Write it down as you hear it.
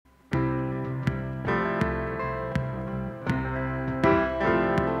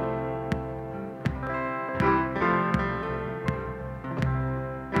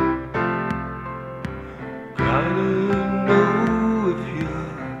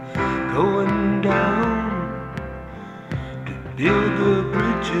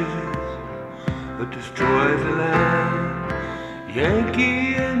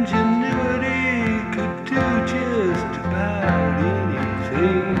Yankee ingenuity could do just about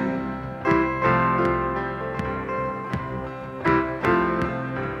anything.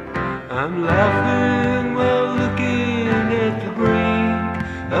 I'm laughing while looking at the brink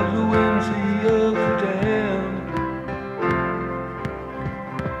of the whimsy of the dam.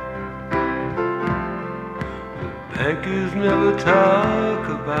 The bankers never talk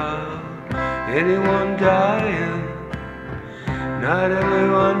about anyone dying. Not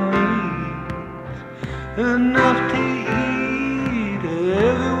everyone needs enough to eat.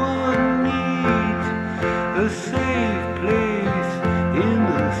 Everyone needs a safe place in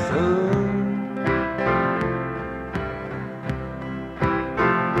the sun.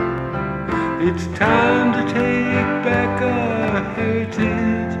 It's time to take back our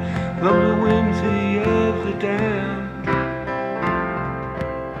heritage from the whimsy of the damned.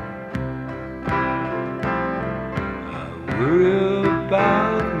 I worry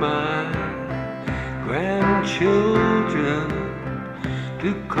about my grandchildren,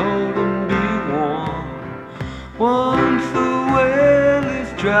 too cold and be warm. Once the well is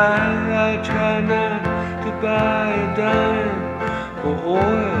dry, I try not to buy a dime for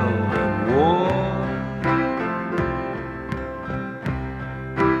oil and war.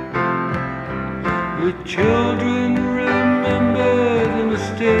 The children remember the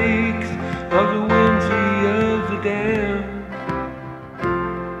mistakes of the whimsy of the damned.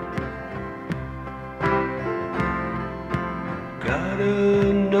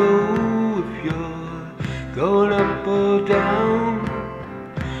 Gotta know if you're going up or down,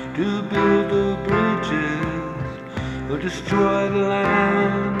 to build the bridges or destroy the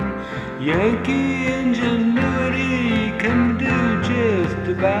land. Yankee ingenuity can do just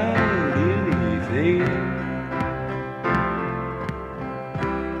about anything.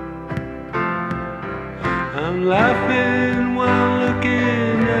 I'm laughing while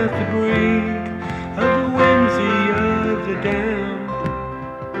looking at the brink of the whimsy of the damned.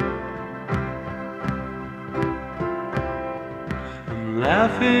 I'm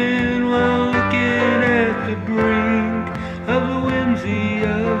laughing while looking at the brink of the whimsy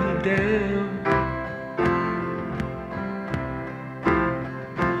of the damned.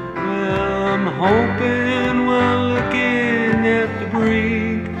 Well, I'm hoping while looking at the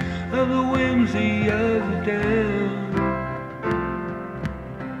brink of the whimsy of the damned.